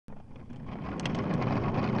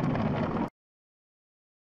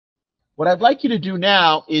What I'd like you to do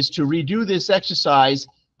now is to redo this exercise,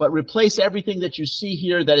 but replace everything that you see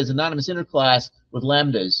here that is anonymous interclass with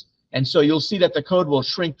lambdas. And so you'll see that the code will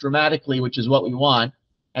shrink dramatically, which is what we want.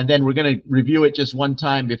 And then we're going to review it just one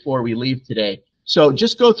time before we leave today. So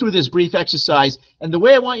just go through this brief exercise. And the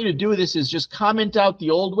way I want you to do this is just comment out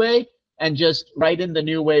the old way and just write in the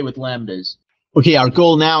new way with lambdas. Okay, our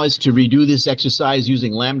goal now is to redo this exercise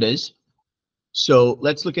using lambdas. So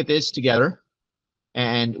let's look at this together.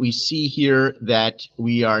 And we see here that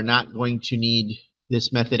we are not going to need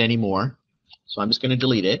this method anymore. So I'm just going to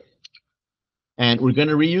delete it. And we're going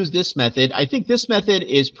to reuse this method. I think this method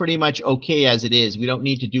is pretty much okay as it is. We don't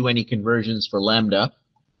need to do any conversions for lambda.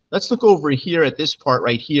 Let's look over here at this part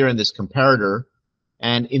right here in this comparator.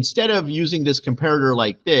 And instead of using this comparator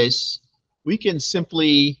like this, we can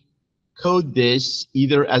simply code this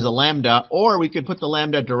either as a lambda, or we could put the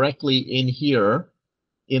lambda directly in here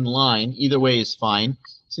in line. Either way is fine.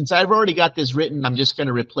 Since I've already got this written, I'm just going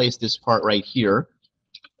to replace this part right here.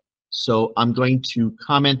 So I'm going to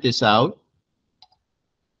comment this out.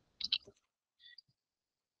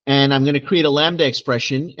 And I'm going to create a lambda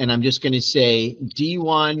expression, and I'm just going to say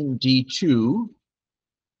D1, D2,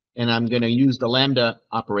 and I'm going to use the lambda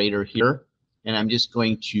operator here, and I'm just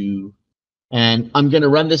going to, and I'm going to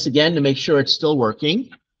run this again to make sure it's still working.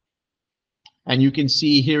 And you can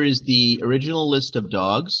see here is the original list of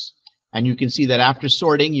dogs, and you can see that after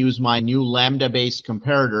sorting, use my new lambda-based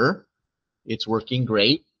comparator. It's working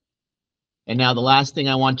great. And now the last thing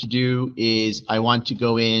I want to do is I want to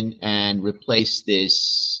go in and replace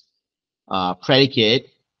this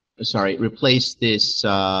predicate. Sorry, replace this.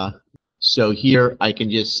 So here I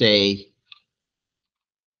can just say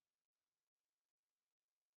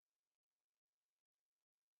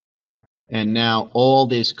and now all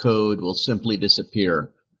this code will simply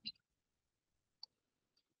disappear.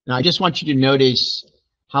 Now I just want you to notice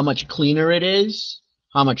how much cleaner it is,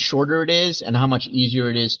 how much shorter it is, and how much easier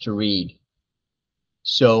it is to read.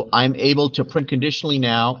 So I'm able to print conditionally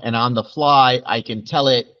now, and on the fly, I can tell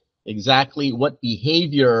it exactly what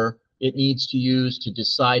behavior it needs to use to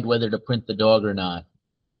decide whether to print the dog or not.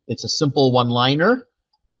 It's a simple one-liner,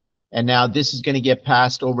 and now this is going to get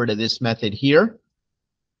passed over to this method here,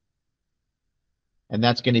 and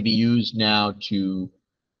that's going to be used now to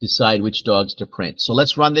decide which dogs to print. So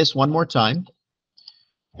let's run this one more time,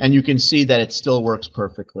 and you can see that it still works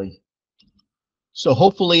perfectly. So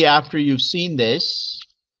hopefully after you've seen this,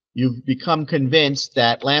 you've become convinced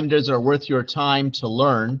that lambdas are worth your time to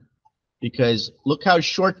learn, because look how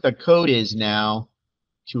short the code is now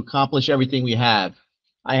to accomplish everything we have.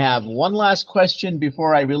 I have one last question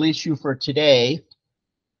before I release you for today,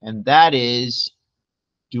 and that is,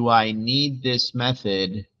 do I need this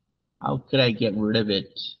method? How could I get rid of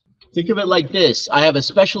it? Think of it like this. I have a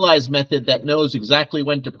specialized method that knows exactly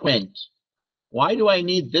when to print. Why do I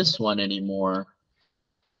need this one anymore?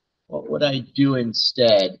 What would I do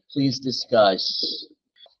instead? Please discuss.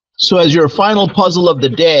 So as your final puzzle of the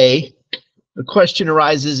day, the question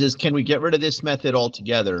arises is, can we get rid of this method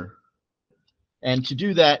altogether? And to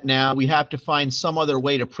do that now, we have to find some other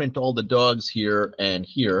way to print all the dogs here and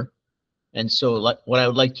here. And so what I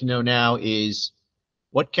would like to know now is,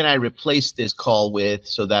 what can I replace this call with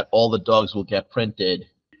so that all the dogs will get printed?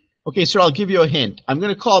 Okay, so I'll give you a hint. I'm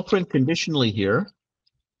going to call print conditionally here,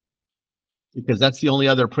 because that's the only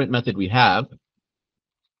other print method we have.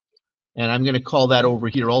 And I'm going to call that over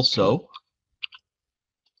here also.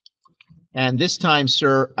 And this time,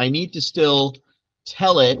 sir, I need to still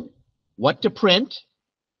tell it what to print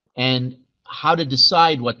and how to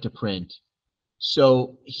decide what to print.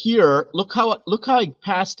 So here, look how I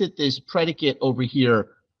passed it this predicate over here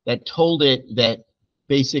that told it that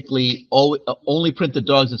basically only print the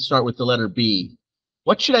dogs that start with the letter B.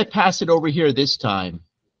 What should I pass it over here this time?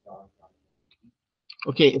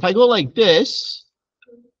 Okay, if I go like this,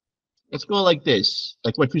 let's go like this,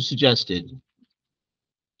 like what you suggested.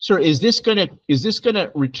 Sir, is this gonna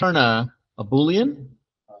return a Boolean?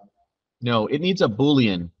 No, it needs a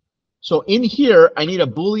Boolean. So in here, I need a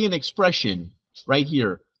Boolean expression right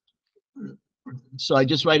here. So I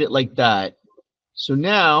just write it like that. So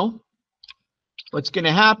now what's going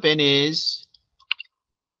to happen is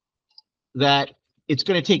that it's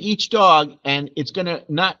going to take each dog and it's going to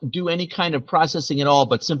not do any kind of processing at all,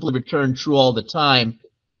 but simply return true all the time.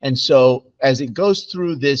 And so as it goes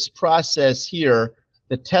through this process here,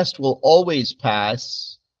 the test will always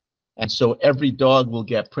pass. And so every dog will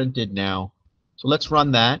get printed now. So let's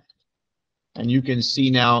run that. And you can see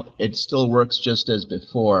now it still works just as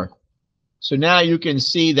before. So now you can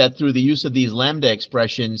see that through the use of these lambda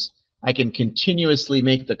expressions, I can continuously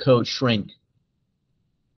make the code shrink.